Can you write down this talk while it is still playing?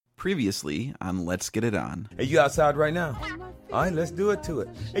Previously on Let's Get It On. Hey, you outside right now? All right, let's do it to it.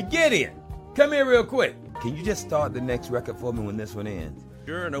 Hey, Gideon, come here real quick. Can you just start the next record for me when this one ends?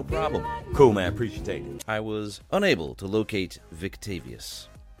 Sure, no problem. Cool, man. Appreciate it. I was unable to locate Victavius,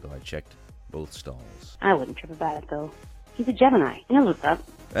 though I checked both stalls. I wouldn't trip about it, though. He's a Gemini. He knows what's up.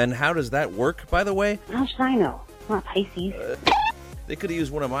 And how does that work, by the way? How should I know? I'm not Pisces. They could have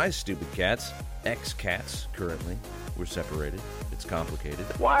used one of my stupid cats. Ex-cats, currently. We're separated. It's complicated.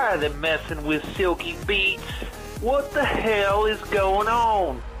 Why are they messing with Silky Beats? What the hell is going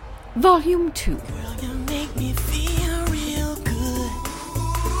on? Volume 2. Girl, you make me feel real good.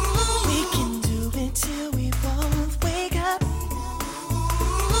 We can do it till we both wake up.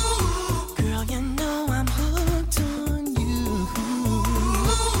 Girl, you know I'm hooked on you.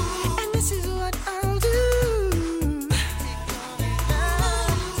 And this is what I'll do. I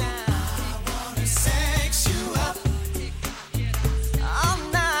wanna sex you up all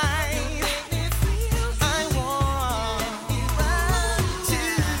night. I want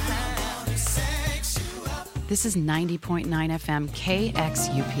to sex you up. This is 90.9 FM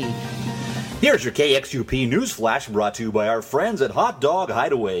KXUP. Here's your KXUP News Flash brought to you by our friends at Hot Dog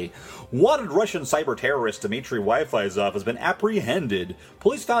Hideaway. Wanted Russian cyber terrorist Dmitry Wi-Fizov has been apprehended.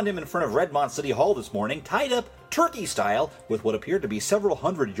 Police found him in front of Redmont City Hall this morning, tied up turkey style with what appeared to be several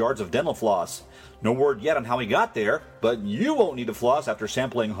hundred yards of dental floss. No word yet on how he got there, but you won't need to floss after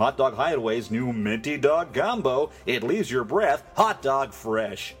sampling Hot Dog Hideaway's new Minty Dog Combo. It leaves your breath hot dog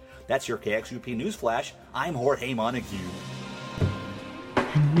fresh. That's your KXUP News Flash. I'm Jorge Montague.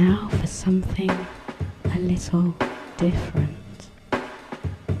 And now for something a little different.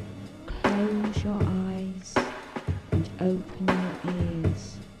 Close your eyes and open your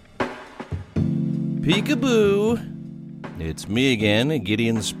ears. Peekaboo! It's me again,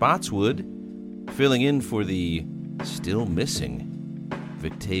 Gideon Spotswood, filling in for the still missing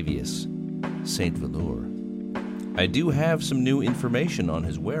Victavius St. Velour. I do have some new information on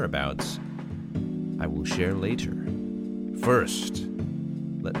his whereabouts I will share later. First,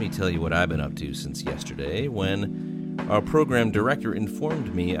 let me tell you what I've been up to since yesterday, when our program director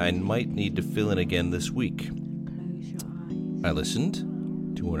informed me I might need to fill in again this week. I listened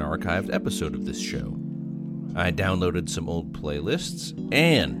to an archived episode of this show. I downloaded some old playlists,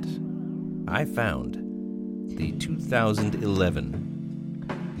 and I found the 2011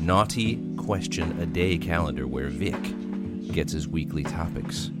 Naughty Question a Day calendar where Vic gets his weekly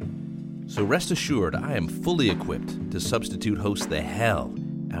topics. So rest assured, I am fully equipped to substitute host the hell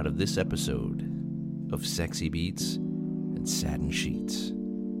out of this episode of Sexy Beats and Satin Sheets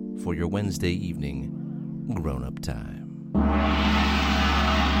for your Wednesday evening grown-up time.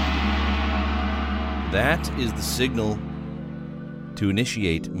 That is the signal to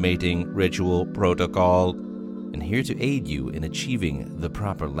initiate mating ritual protocol, and here to aid you in achieving the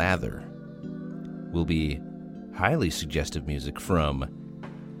proper lather will be highly suggestive music from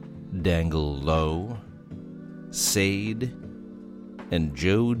Dangle Low, Sade, and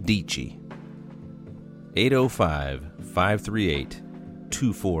Joe Dici.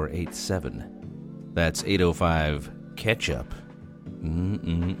 805-538-2487. That's 805-KETCHUP.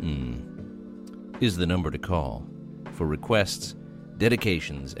 Is the number to call for requests,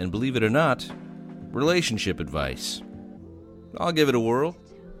 dedications, and believe it or not, relationship advice. I'll give it a whirl.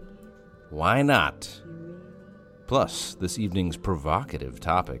 Why not? Plus, this evening's provocative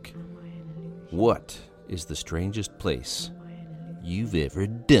topic. What is the strangest place you've ever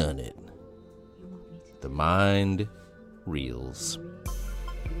done it? The mind reels.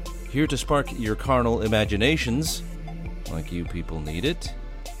 Here to spark your carnal imaginations, like you people need it,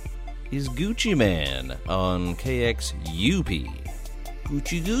 is Gucci Man on KXUP.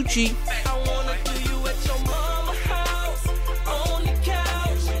 Gucci Gucci. I wanna do you at your mama house, on the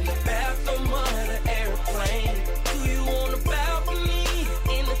couch, in the bathroom or the airplane. Do you on the balcony,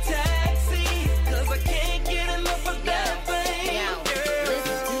 in the taxi? 'Cause I can't get enough of that thing.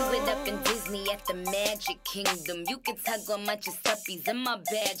 Let's do it up in Disney at the Magic Kingdom. You can tug on my Giuseppe's and my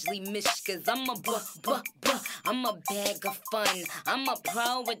Badgley Mishkas. I'm a I'm a bag of fun. I'm a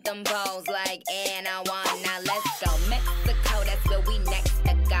pro with them balls like Anna One. Now let's go Mexico, that's where we next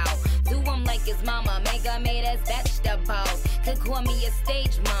to go. Do 'em like his mama, make her made us vegetables. Could call me a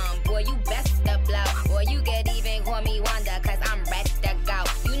stage mom, boy, you best to blow. Or you could even call me Wanda, 'cause I'm ready to go.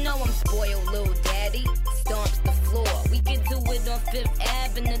 You know I'm spoiled, little daddy, stomps the floor. We could do it on Fifth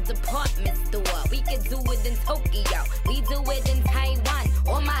Ave in the department store. We could do it in Tokyo, we do it in Taiwan.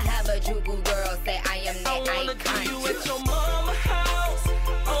 All my Harajuku girls say I am the icon. I wanna do you at your mama house,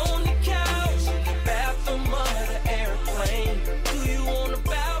 on the couch, in the bathroom or the airplane. Do you on the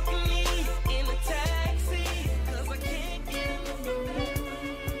balcony, in the taxi? 'Cause I can't get enough.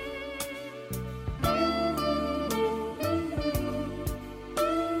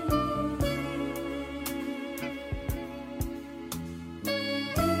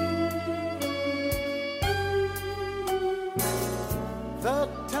 the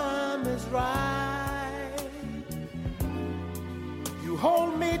time is right. You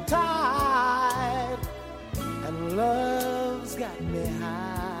hold me tight, and love's got me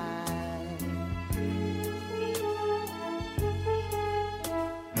high.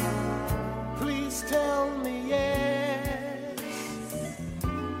 Please tell me yes,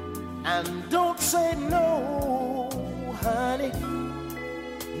 and don't say no, honey,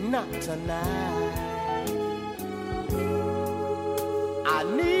 not tonight. I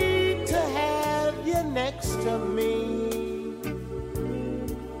need to have you next to me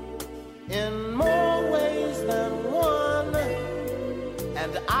in more ways than one,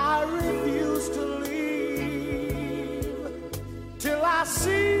 and I refuse to leave till I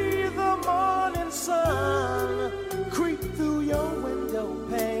see the morning sun creep through your window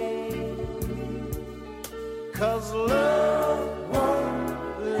pane. 'Cause love won't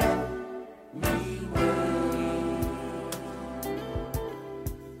let me wait.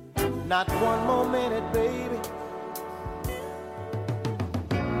 Not one more minute, baby.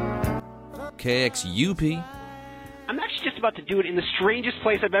 KXUP. I'm actually just about to do it in the strangest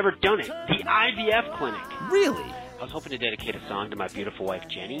place I've ever done it, the IVF clinic. Really? I was hoping to dedicate a song to my beautiful wife,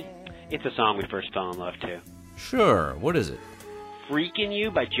 Jenny. It's a song we first fell in love to. Sure. What is it? Freakin' You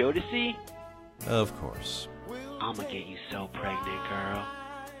by Jodeci? Of course. I'ma get you so pregnant, girl.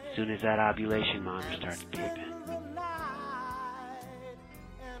 As soon as that ovulation monitor starts beeping.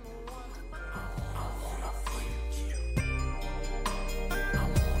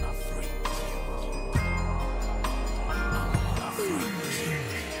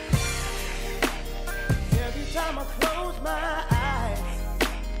 Every time I close my eyes,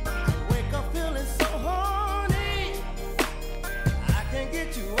 I wake up feeling so horny. I can't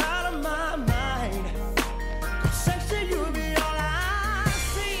get you out of my mind. 'Cause sexy, you'll be all I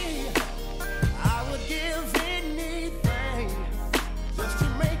see. I would give anything just to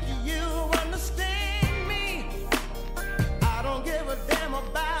make you understand me. I don't give a damn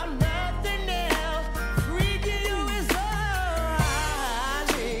about nothing else. Freaking you is all I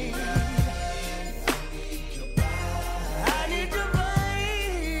need. I need your body.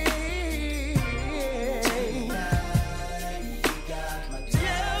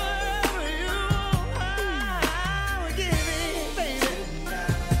 Yeah, you, I would give it, baby.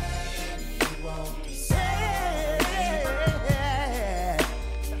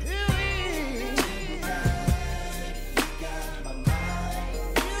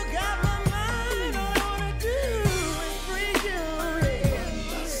 You got my mind. All I wanna do is freak you.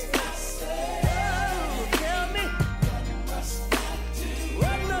 Oh, tell me.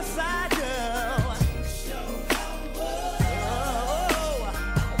 What must I do? Oh,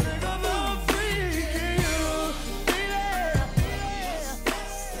 think about freaking you,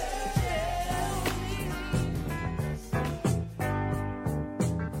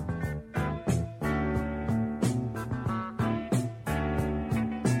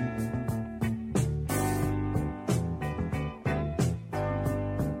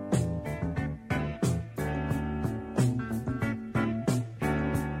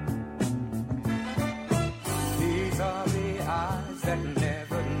 These are the eyes that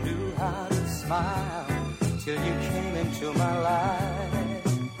never knew how to smile till you came into my life.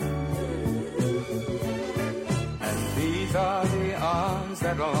 And these are the arms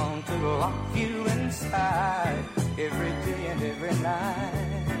that long to lock you inside every day and every night.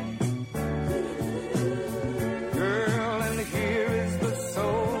 Girl, and here is the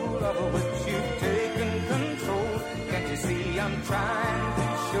soul of which you've taken control. Can't you see I'm trying to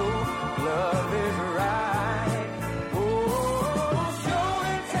show love is right? Oh, show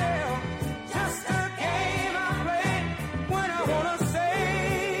and tell, just a game I play when I wanna say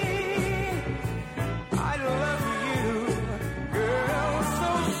I love you, girl. So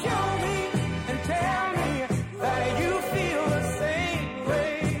show me and tell me that you feel the same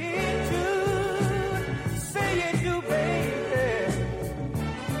way too. Say it, you baby.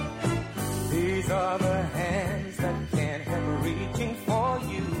 These are the hands that can't help reaching for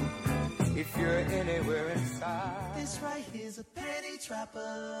you if you're anywhere inside. This right here's a penny trapper.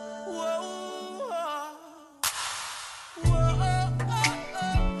 Whoa, whoa,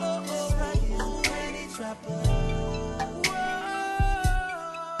 this right here's a penny trapper.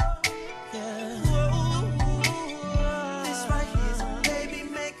 Yeah. This right here's a baby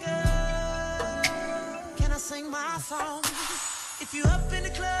maker. Can I sing my song? If you up in the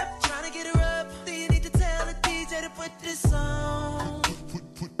club trying to get her up, then you need to tell the DJ to put this on.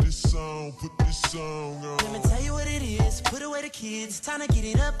 Put this song on. Let me tell you what it is. Put away the kids. Time to get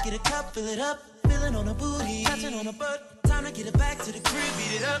it up, get a cup, fill it up. Feeling on the booty, touching on the butt. Time to get it back to the crib,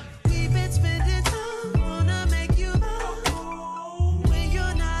 beat it up. We've been spending time, wanna make you mine. We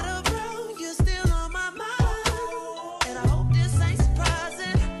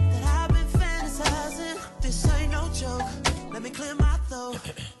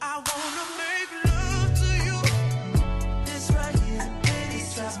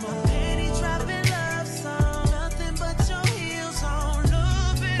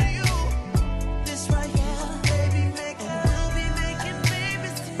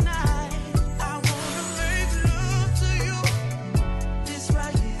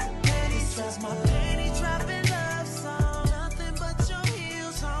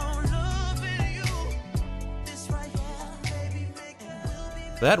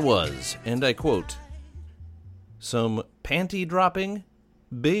That was, and I quote, some panty-dropping,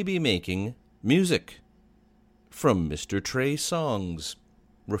 baby-making music from Mr. Trey Songs.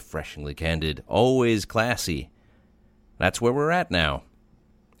 Refreshingly candid, always classy. That's where we're at now,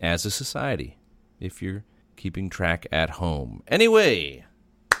 as a society, if you're keeping track at home. Anyway,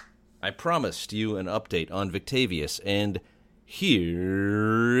 I promised you an update on Victavius, and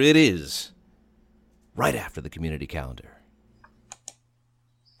here it is, right after the community calendar.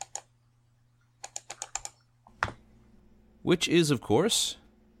 Which is, of course,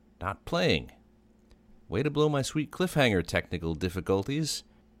 not playing. Way to blow my sweet cliffhanger technical difficulties.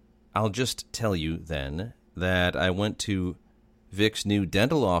 I'll just tell you, then, that I went to Vic's new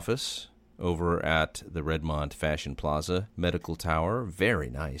dental office over at the Redmond Fashion Plaza Medical Tower.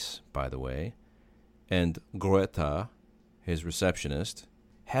 Very nice, by the way. And Greta, his receptionist,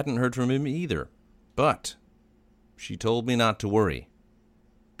 hadn't heard from him either. But she told me not to worry,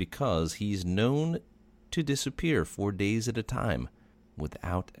 because he's known to disappear for days at a time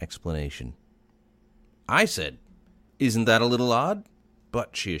without explanation. I said, "Isn't that a little odd?"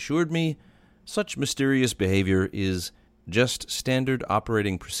 But she assured me such mysterious behavior is just standard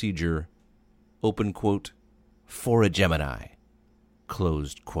operating procedure, open quote, for a Gemini,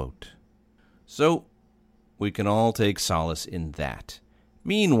 closed quote. So we can all take solace in that.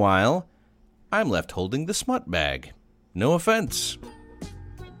 Meanwhile, I'm left holding the smut bag. No offense.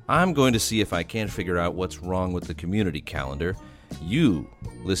 I'm going to see if I can't figure out what's wrong with the community calendar. You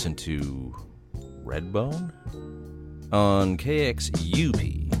listen to Redbone on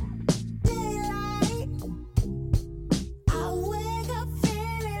KXUP.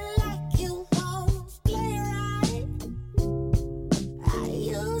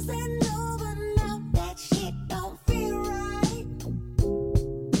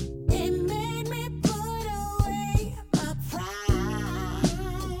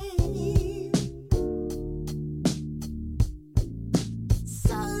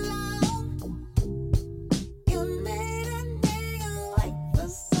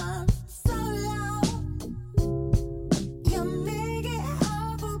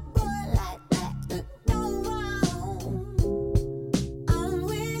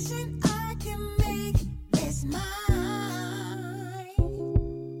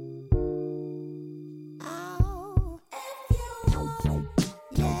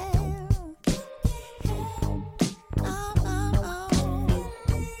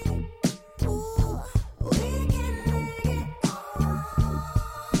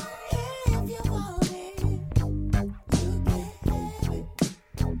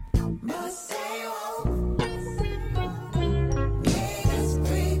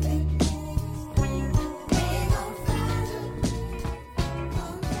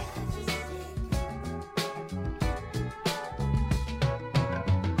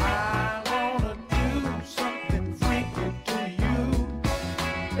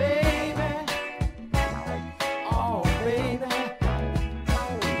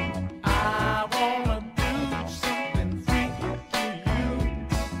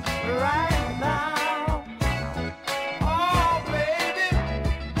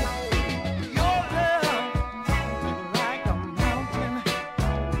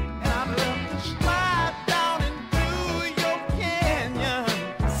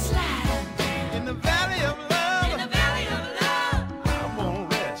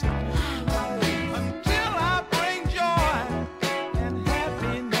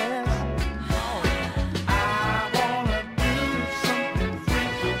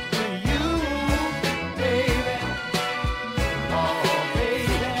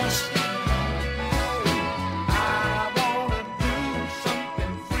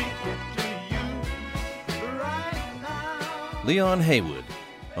 Leon Haywood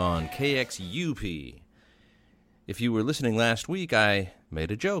on KXUP. If you were listening last week, I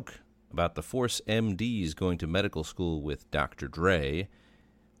made a joke about the Force MDs going to medical school with Dr. Dre.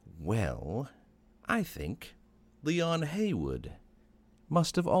 Well, I think Leon Haywood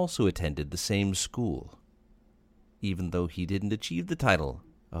must have also attended the same school, even though he didn't achieve the title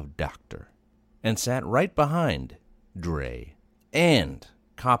of doctor, and sat right behind Dre, and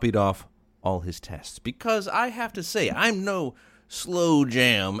copied off all his tests. Because I have to say, I'm no slow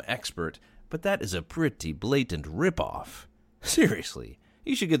jam expert, but that is a pretty blatant ripoff. Seriously,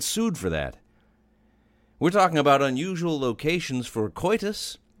 you should get sued for that. We're talking about unusual locations for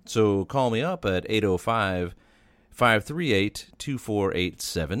coitus, so call me up at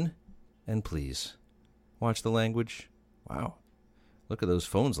 805-538-2487, and please, watch the language. Wow, look at those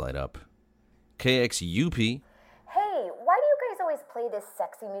phones light up. KXUP. Hey, why do you guys always play this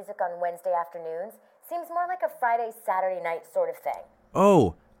sexy music on Wednesday afternoons? Seems more like a Friday, Saturday night sort of thing.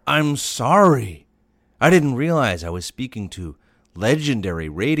 Oh, I'm sorry. I didn't realize I was speaking to legendary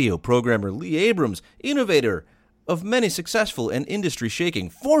radio programmer Lee Abrams, innovator of many successful and industry-shaking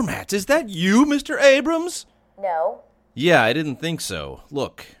formats. Is that you, Mr. Abrams? No. Yeah, I didn't think so.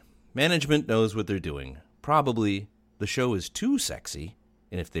 Look, management knows what they're doing. Probably the show is too sexy,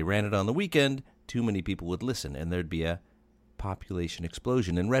 and if they ran it on the weekend, too many people would listen, and there'd be a population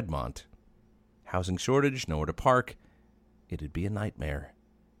explosion in Redmont. Housing shortage, nowhere to park. It'd be a nightmare.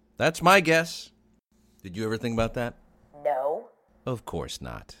 That's my guess. Did you ever think about that? No. Of course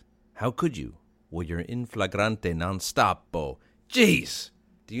not. How could you? Well, you're in flagrante non-stop-o. Jeez!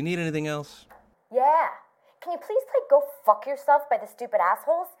 Do you need anything else? Yeah. Can you please go fuck yourself by the stupid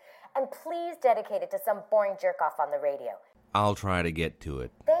assholes? And please dedicate it to some boring jerk-off on the radio. I'll try to get to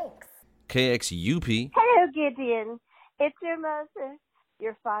it. Thanks. KXUP. Hello, Gideon. It's your mother.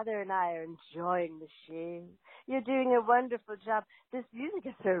 Your father and I are enjoying the show. You're doing a wonderful job. This music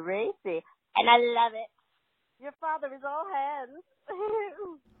is so racy, and I love it. Your father is all hands.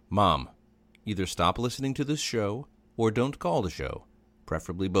 Mom, either stop listening to this show or don't call the show.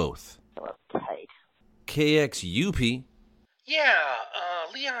 Preferably both. Tight. KXUP. Yeah,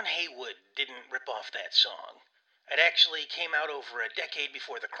 Leon Haywood didn't rip off that song. It actually came out over a decade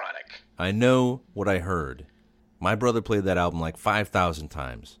before The Chronic. I know what I heard. My brother played that album like 5,000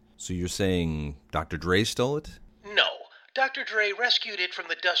 times. So you're saying Dr. Dre stole it? No, Dr. Dre rescued it from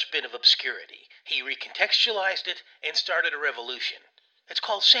the dustbin of obscurity. He recontextualized it and started a revolution. It's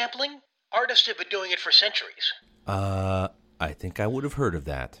called sampling. Artists have been doing it for centuries. I think I would have heard of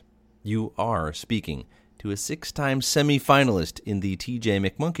that. You are speaking to a 6-time semi-finalist in the TJ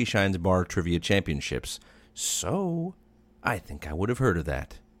McMonkeyshines Bar Trivia Championships. So, I think I would have heard of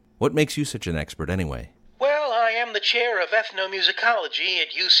that. What makes you such an expert anyway? Well, I am the chair of ethnomusicology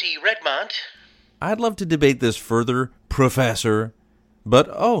at UC Redmont. I'd love to debate this further, Professor. But,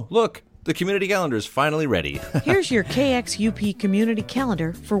 oh, look, the community calendar is finally ready. Here's your KXUP community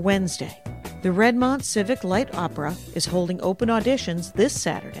calendar for Wednesday. The Redmont Civic Light Opera is holding open auditions this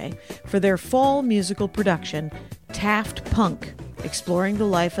Saturday for their fall musical production, Taft Punk, exploring the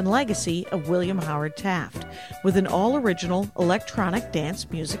life and legacy of William Howard Taft, with an all-original electronic dance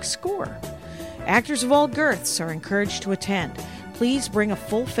music score. Actors of all girths are encouraged to attend. Please bring a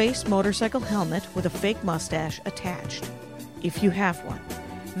full-face motorcycle helmet with a fake mustache attached, if you have one.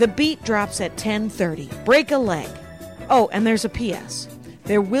 The beat drops at 10:30. Break a leg. Oh, and there's a P.S.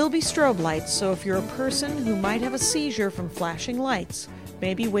 There will be strobe lights, so if you're a person who might have a seizure from flashing lights,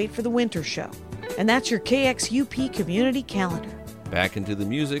 maybe wait for the winter show. And that's your KXUP community calendar. Back into the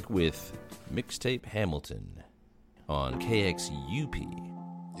music with Mixtape Hamilton on KXUP.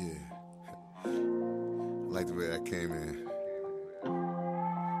 Yeah. I like the way I came in.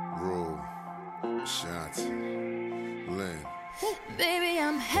 Roll, Shanti, Lynn. Baby,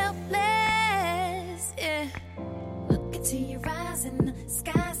 I'm helpless, yeah. Look into your eyes and the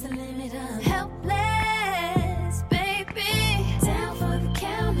sky's the limit. I'm helpless, baby. Down for the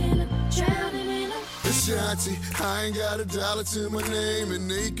count and I'm drowning in a Shanti, I ain't got $1 to my name. An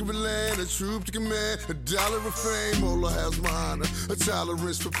acre of land, a troop to command, $1 of fame. All I have's my honor, a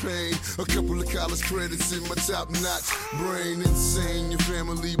tolerance for pain. A couple of college credits in my top-notch brain. Insane, your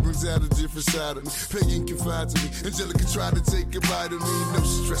family brings out a different side of me. Pagan confide to me, Angelica tried to take a bite of me. No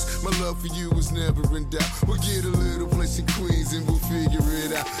stress, my love for you was never in doubt. We'll get a little place in Queens and we'll figure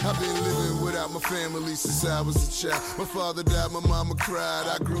it out. I've been living without my family since I was a child. My father died, my mama cried.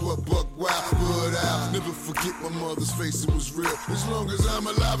 I grew up buck wild, but I'll never forget my mother's face, it was real. As long as I'm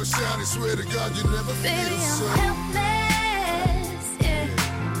alive and shining, swear to God you never feel the same. helpless, yeah.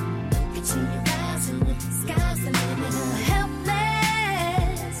 Look into your eyes and the sky's the limit. I'm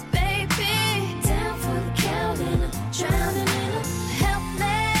helpless, baby. Down for the count and I'm drowning in a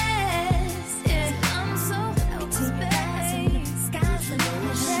helpless, yeah. I'm so helpless, baby. Sky's the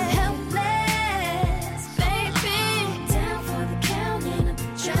limit. Helpless, baby. Down for the count and I'm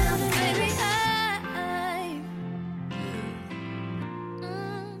drowning, baby.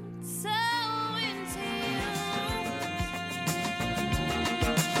 So into you.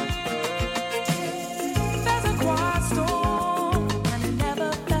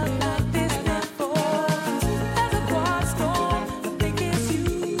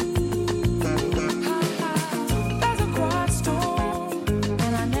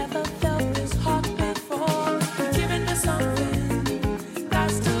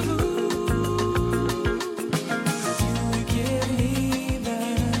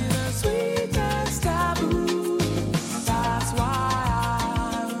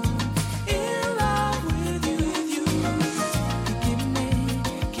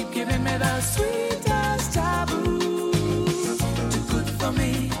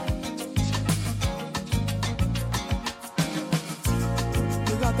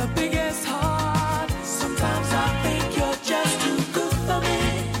 the biggest heart. Sometimes I think you're just too good for me.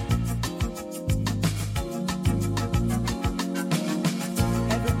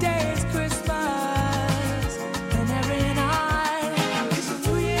 Every day is Christmas, and every night is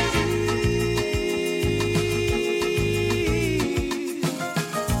New Year's Eve.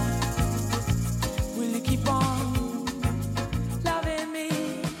 Will you keep on loving me?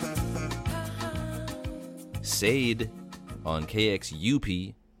 Sade on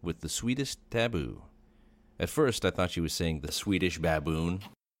KXUP with The Sweetest Taboo. At first, I thought she was saying the Swedish baboon,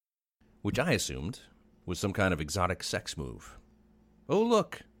 which I assumed was some kind of exotic sex move. Oh,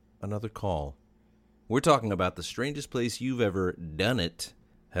 look, another call. We're talking about the strangest place you've ever done it.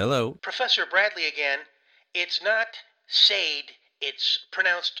 Hello. Professor Bradley again. It's not Sade, it's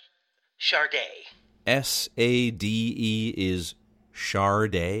pronounced Charday. Sade is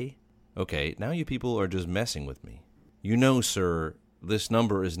Charday? Okay, now you people are just messing with me. You know, sir, this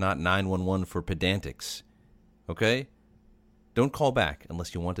number is not 911 for pedantics. Okay? Don't call back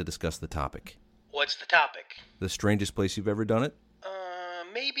unless you want to discuss the topic. What's the topic? The strangest place you've ever done it?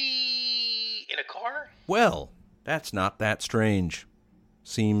 Maybe in a car? Well, that's not that strange.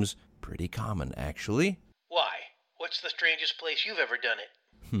 Seems pretty common, actually. Why? What's the strangest place you've ever done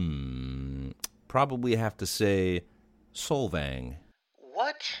it? Probably have to say Solvang.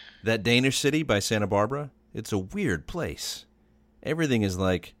 What? That Danish city by Santa Barbara? It's a weird place. Everything is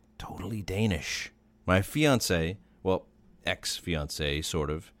like totally Danish. My fiancée, well, ex-fiancée, sort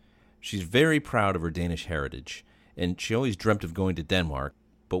of, she's very proud of her Danish heritage, and she always dreamt of going to Denmark,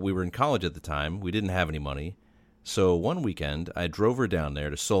 but we were in college at the time, we didn't have any money, so one weekend I drove her down there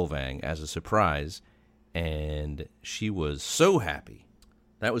to Solvang as a surprise, and she was so happy.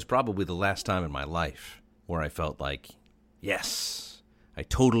 That was probably the last time in my life where I felt like, yes, I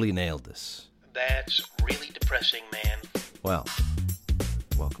totally nailed this. That's really depressing, man. Well,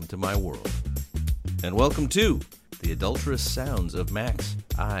 welcome to my world. And welcome to the adulterous sounds of Max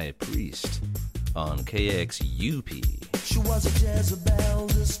I. Priest on KXUP. She was a Jezebel,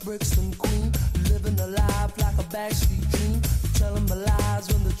 this Brixton queen, living a life like a backstreet dream, telling my lies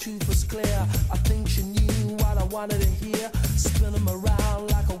when the truth was clear. I think she knew what I wanted to hear, spin them around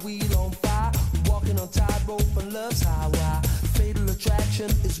like a wheel on fire, walking on tightrope and love's highway. Fatal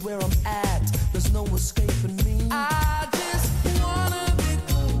attraction is where I'm at, there's no escaping me. I just wanna be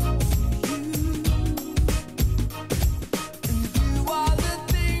close to you, and do all the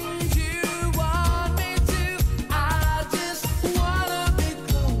things you want me to. I just wanna be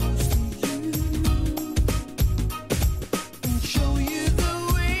close to you, and show you the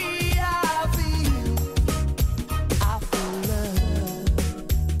way I feel. I feel love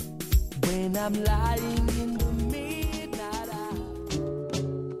when I'm lying in the midnight hour.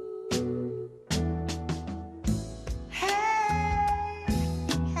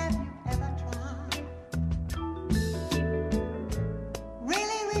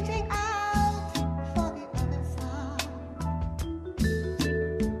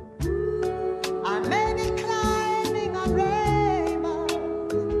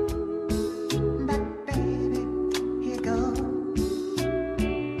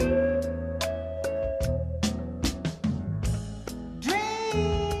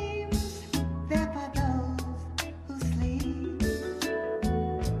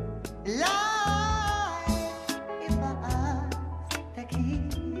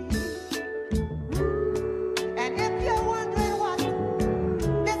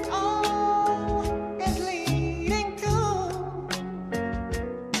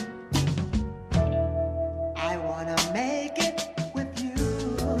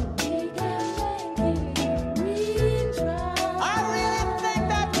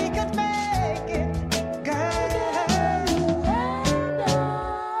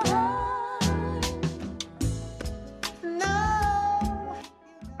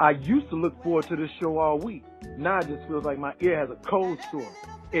 I used to look forward to this show all week. Now it just feels like my ear has a cold sore.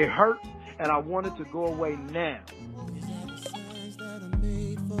 It hurts, and I want it to go away now.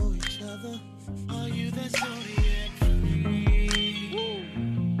 Are you that zodiac for me?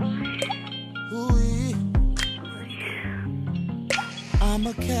 Ooh, I'm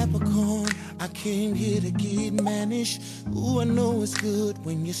a Capricorn, I came here to get mannish. Ooh, I know it's good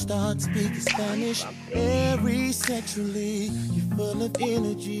when you start speaking Spanish. Very sexually, you're full of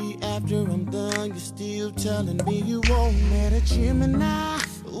energy. After I'm done, you're still telling me you won't let a Gemini.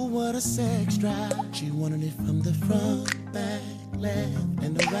 Ooh, what a sex drive. She wanted it from the front, back, left,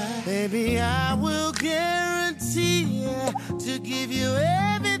 and the right. Baby, I will guarantee to give you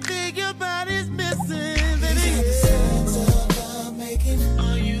everything your body's missing. Baby,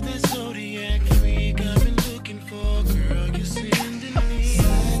 are you the zodiac freak I've been looking for? Girl, you're sending me.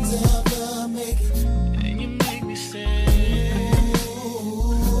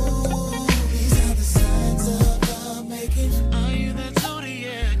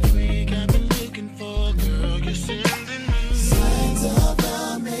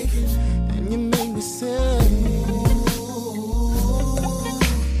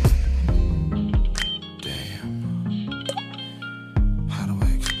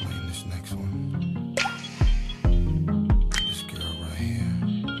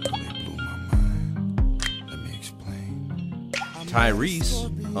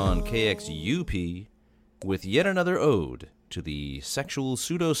 Tyrese on KXUP with yet another ode to the sexual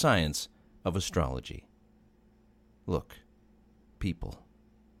pseudoscience of astrology. Look, people,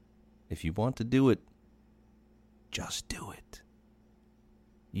 if you want to do it, just do it.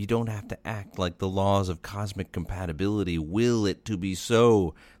 You don't have to act like the laws of cosmic compatibility will it to be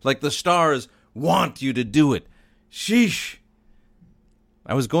so, like the stars want you to do it. Sheesh.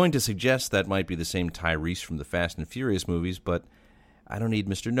 I was going to suggest that might be the same Tyrese from the Fast and Furious movies, but I don't need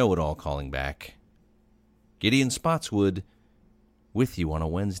Mr. Know-It-All calling back. Gideon Spotswood with you on a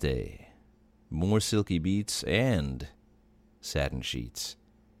Wednesday. More silky beats and satin sheets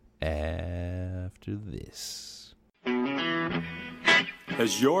after this.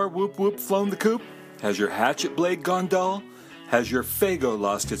 Has your whoop whoop flown the coop? Has your hatchet blade gone dull? Has your Fago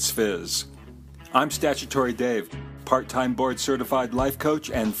lost its fizz? I'm Statutory Dave, part-time board-certified life coach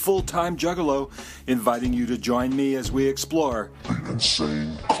and full-time juggalo, inviting you to join me as we explore the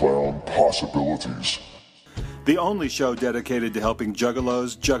insane clown possibilities. The only show dedicated to helping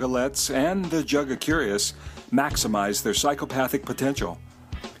juggalos, juggalettes, and the jugga-curious maximize their psychopathic potential.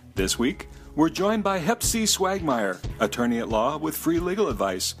 This week, we're joined by Hep C. Swagmeyer, attorney at law with free legal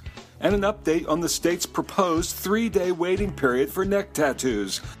advice, and an update on the state's proposed 3-day waiting period for neck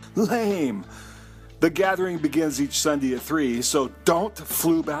tattoos. Lame! The gathering begins each Sunday at 3, so don't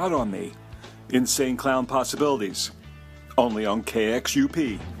floob out on me. Insane Clown Possibilities. Only on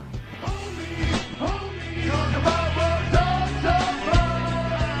KXUP.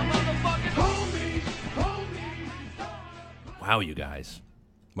 Wow, you guys.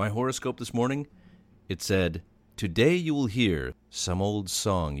 My horoscope this morning, it said, today you will hear some old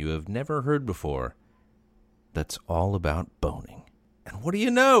song you have never heard before that's all about boning. And what do you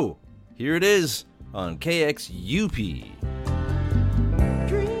know? Here it is on KXUP.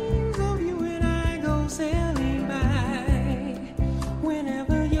 Dreams of you and I go sailing by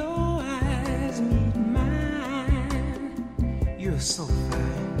whenever your eyes meet mine. You're so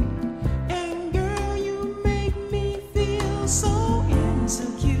fine, and girl, you make me feel so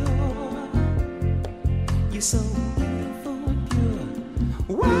insecure. You're so beautiful and pure.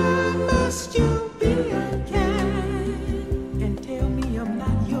 Why must you be unkind and tell me I'm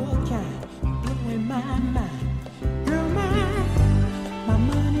not your kind? Blowing my mind, girl, my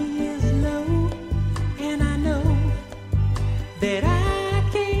money is low, and I know that I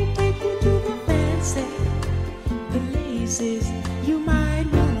can't take you to the fancy places you might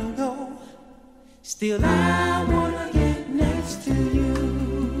wanna go. Still, I wanna get next to you.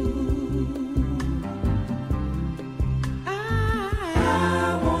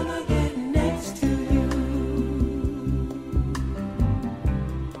 I wanna get next to you.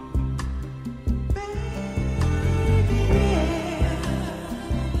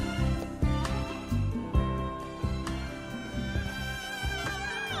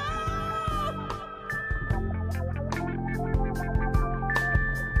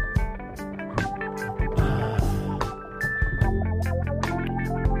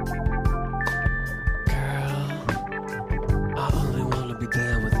 I only wanna be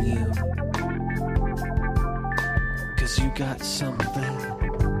down with you, 'cause you got something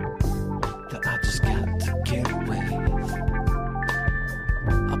that I just got to get with.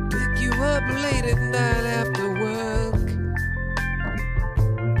 I'll pick you up late at night after work.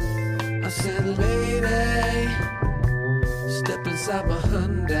 I said, lady, step inside my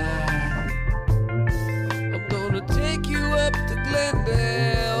Hyundai. I'm gonna take you up to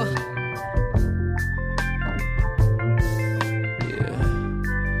Glendale.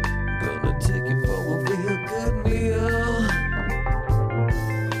 Gonna take you for a real good meal.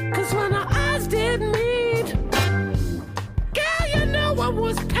 'Cause when our eyes did meet, girl, you know I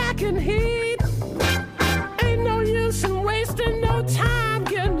was packing heat. Ain't no use in wasting no time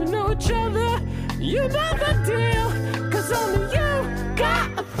getting to know each other. You know the deal, 'cause only you got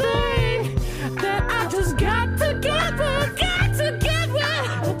a thing that I just got to get with, got to get with.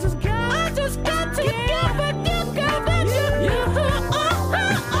 I just got to get with you, girl, that you.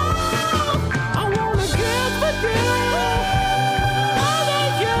 I wanna get with you, only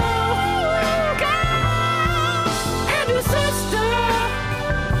you, girl, and your sister.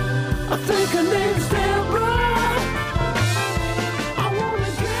 I think her name's Deborah. I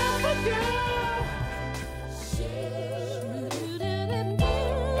wanna get with you.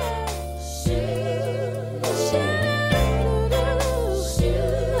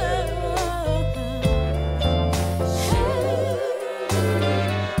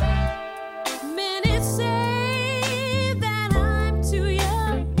 Many say that I'm too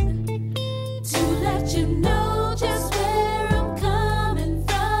young to let you know just where I'm coming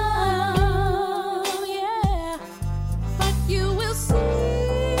from. Yeah.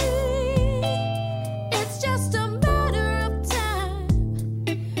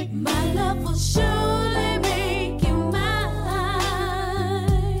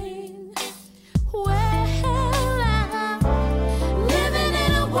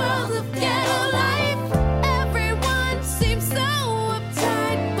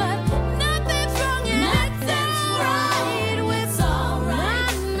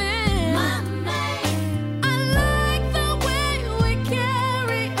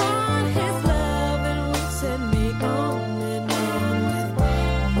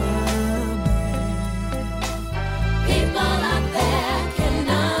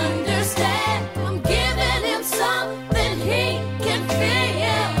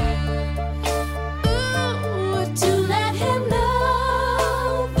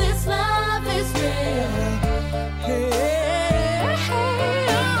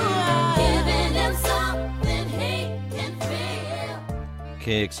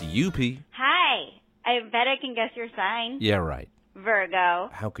 KXUP. Hi. I bet I can guess your sign. Yeah, right. Virgo.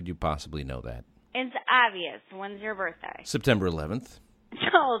 How could you possibly know that? It's obvious. When's your birthday? September 11th.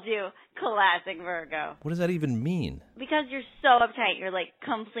 Told you. Classic Virgo. What does that even mean? Because you're so uptight, you're like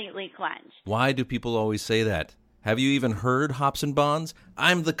completely clenched. Why do people always say that? Have you even heard Hops and Bonds?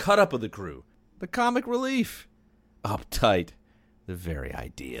 I'm the cut-up of the crew. The comic relief. Uptight. The very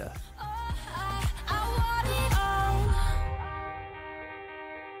idea. I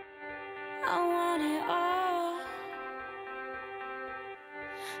want it all.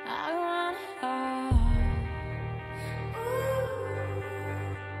 I want it all.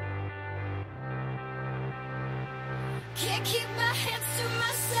 Can't keep my hands to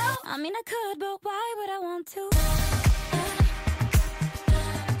myself. I mean, I could, but why would I want to?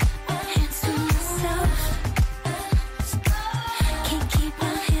 Hands to myself. Can't keep my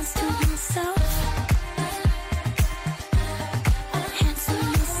hands to myself. Hands to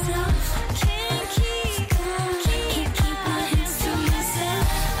myself. Can't keep my hands to myself.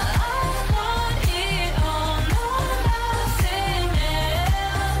 I want it all, no nothing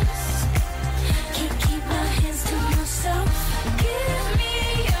else. Can't keep my hands to myself. Give me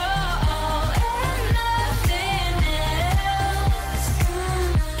your all and nothing else.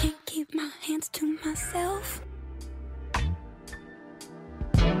 Can't keep my hands to myself.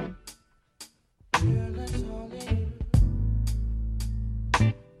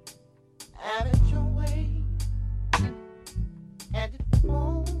 Have it your way. And if you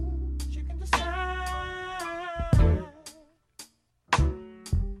won't, you can decide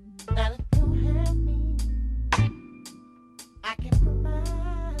that if you have me, I can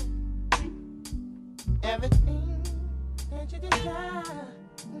provide everything that you desire.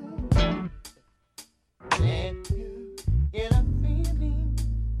 And you get a feeling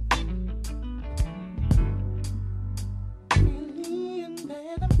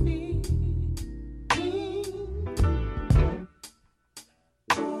that I'm feeling.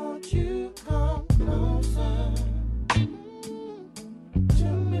 Won't you come closer to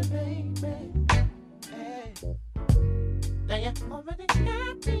me, baby? Hey. Now you already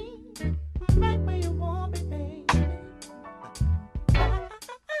got me right where you want me, baby.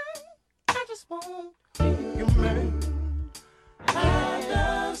 I just want you, man. How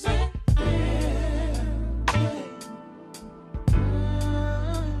does it feel?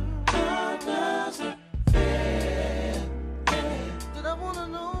 How does it feel? Did I wanna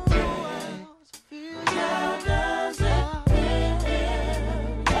know how it feels? How does it feel?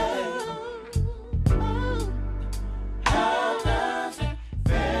 How does it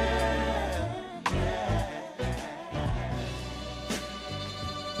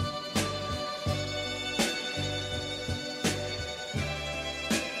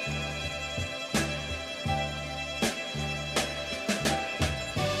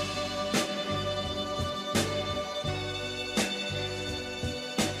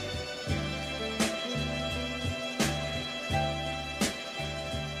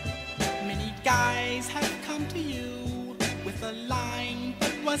Many guys have come to you with a line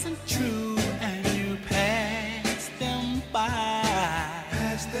that wasn't true, and you passed them by.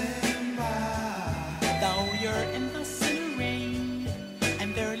 Passed them by. Though you're in the center ring,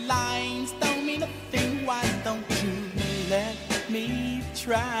 and their lines don't mean a thing, why don't you let me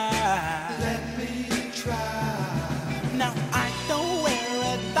try? Let me try. Now I don't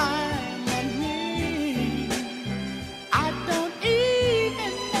wear a diamond ring. I don't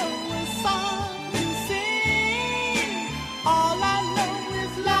even know a song to sing. All I know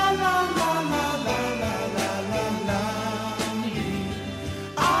is la la la la la la la la la.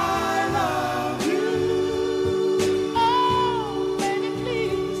 I love you. Oh, baby,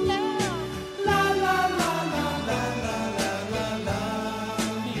 please now. La la la la la la la la la.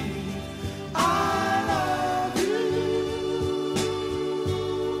 I love you.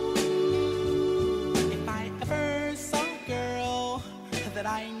 If I ever saw a girl that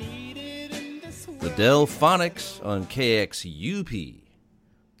I needed in this world. The Delphonics on KXUP.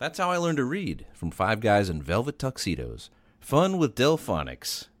 That's how I learned to read, from 5 guys in velvet tuxedos. Fun with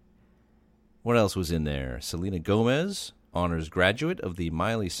Delphonics. What else was in there? Selena Gomez, honors graduate of the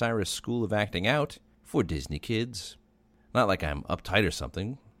Miley Cyrus School of Acting Out for Disney Kids. Not like I'm uptight or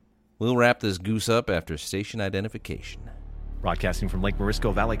something. We'll wrap this goose up after station identification. Broadcasting from Lake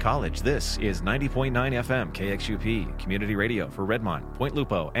Morisco Valley College, this is 90.9 FM KXUP, community radio for Redmond, Point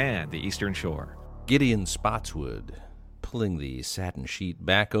Lupo, and the Eastern Shore. Gideon Spotswood pulling the satin sheet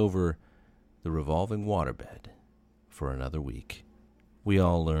back over the revolving waterbed for another week. We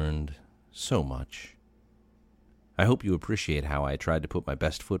all learned so much. I hope you appreciate how I tried to put my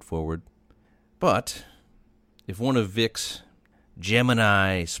best foot forward. But if one of Vic's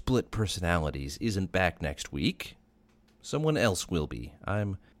Gemini Split Personalities isn't back next week. Someone else will be.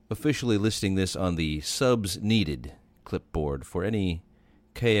 I'm officially listing this on the subs needed clipboard for any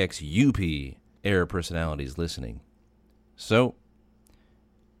KXUP air personalities listening. So,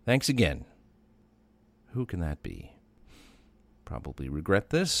 thanks again. Who can that be? Probably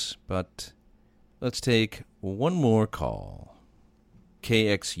regret this, but let's take one more call.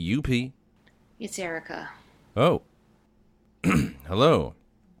 KXUP. It's Erica. Oh. Hello.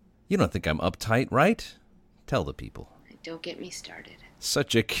 You don't think I'm uptight, right? Tell the people. Don't get me started.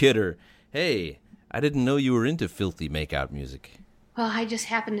 Such a kidder. Hey, I didn't know you were into filthy makeout music. Well, I just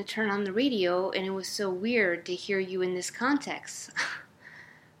happened to turn on the radio, and it was so weird to hear you in this context.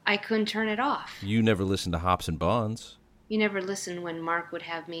 I couldn't turn it off. You never listened to Hops and Bonds. You never listened when Mark would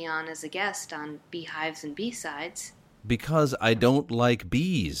have me on as a guest on Beehives and B-Sides. Because I don't like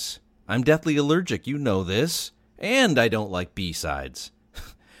bees. I'm deathly allergic, you know this. And I don't like B-Sides.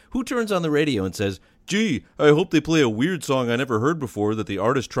 Who turns on the radio and says, "Gee, I hope they play a weird song I never heard before that the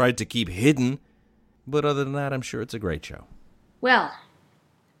artist tried to keep hidden"? But other than that, I'm sure it's a great show. Well,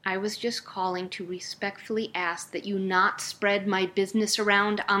 I was just calling to respectfully ask that you not spread my business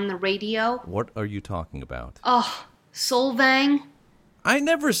around on the radio. What are you talking about? Oh, Solvang? I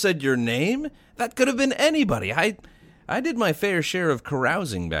never said your name. That could have been anybody. I did my fair share of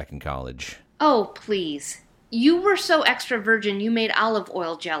carousing back in college. Oh, please. You were so extra virgin you made Olive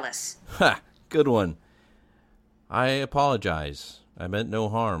Oil jealous. Ha! Good one. I apologize. I meant no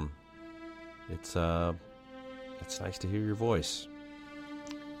harm. It's nice to hear your voice.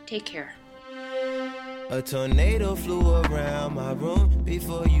 Take care. A tornado flew around my room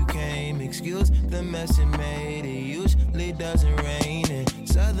before you came. Excuse the mess it made. It usually doesn't rain in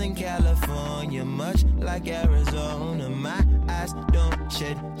Southern California, much like Arizona. My eyes don't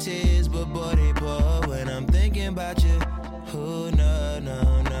shed tears, but boy, they pour when I'm thinking about you. Oh, no,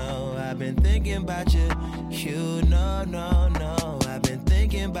 no, no. I've been thinking about you. You, no, no, no. I've been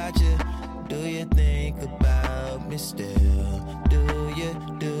thinking about you. Do you think about me still? Do you?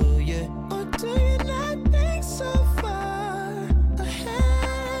 Or do you not think so far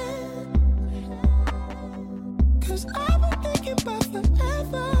ahead? 'Cause I've been thinking about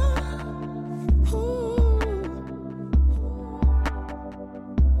forever. Ooh.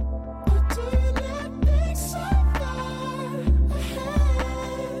 Or do you not think so far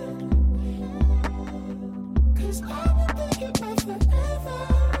ahead? 'Cause I've been thinking about forever.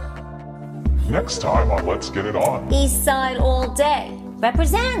 Next time on Let's Get It On. East Side all day.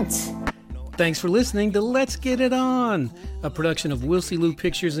 Represent. Thanks for listening to Let's Get It On, a production of Wilsey Lou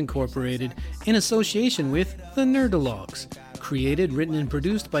Pictures Incorporated in association with The Nerdologues. Created, written, and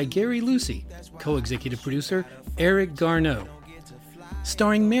produced by Gary Lucy. Co-executive producer Eric Garneau.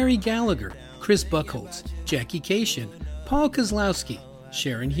 Starring Mary Gallagher, Chris Buchholz, Jackie Cation, Paul Kozlowski,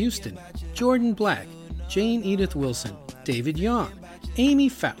 Sharon Houston, Jordan Black, Jane Edith Wilson, David Young, Amy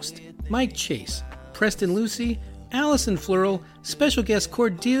Faust, Mike Chase, Preston Lucy, Allison Fleural, special guest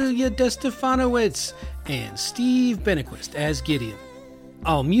Cordelia DeStefanowicz, and Steve Benequist as Gideon.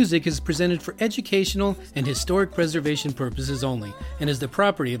 All music is presented for educational and historic preservation purposes only and is the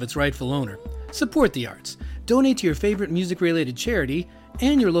property of its rightful owner. Support the arts. Donate to your favorite music-related charity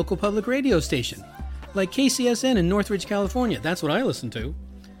and your local public radio station, like KCSN in Northridge, California. That's what I listen to.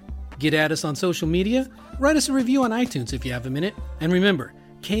 Get at us on social media. Write us a review on iTunes if you have a minute. And remember,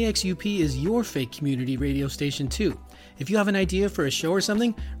 KXUP is your fake community radio station too. If you have an idea for a show or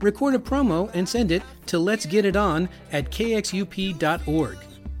something, record a promo and send it to let'sgetiton@kxup.org.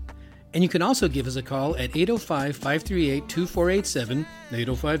 And you can also give us a call at 805-538-2487,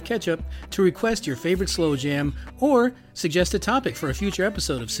 805-KETCHUP, to request your favorite slow jam or suggest a topic for a future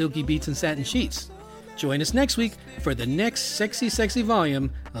episode of Silky Beats and Satin Sheets. Join us next week for the next sexy, sexy volume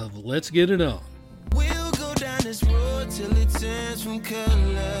of Let's Get It On. We'll go down this road till it turns from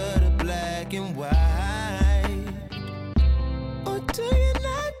color to black and white. Or do you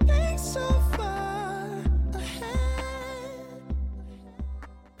not think so far ahead?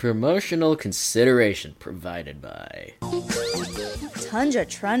 Promotional consideration provided by Tundra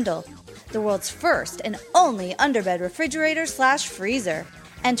Trundle, the world's first and only underbed refrigerator/freezer.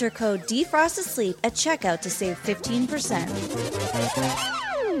 Enter code DEFROSTASLEEP at checkout to save 15%.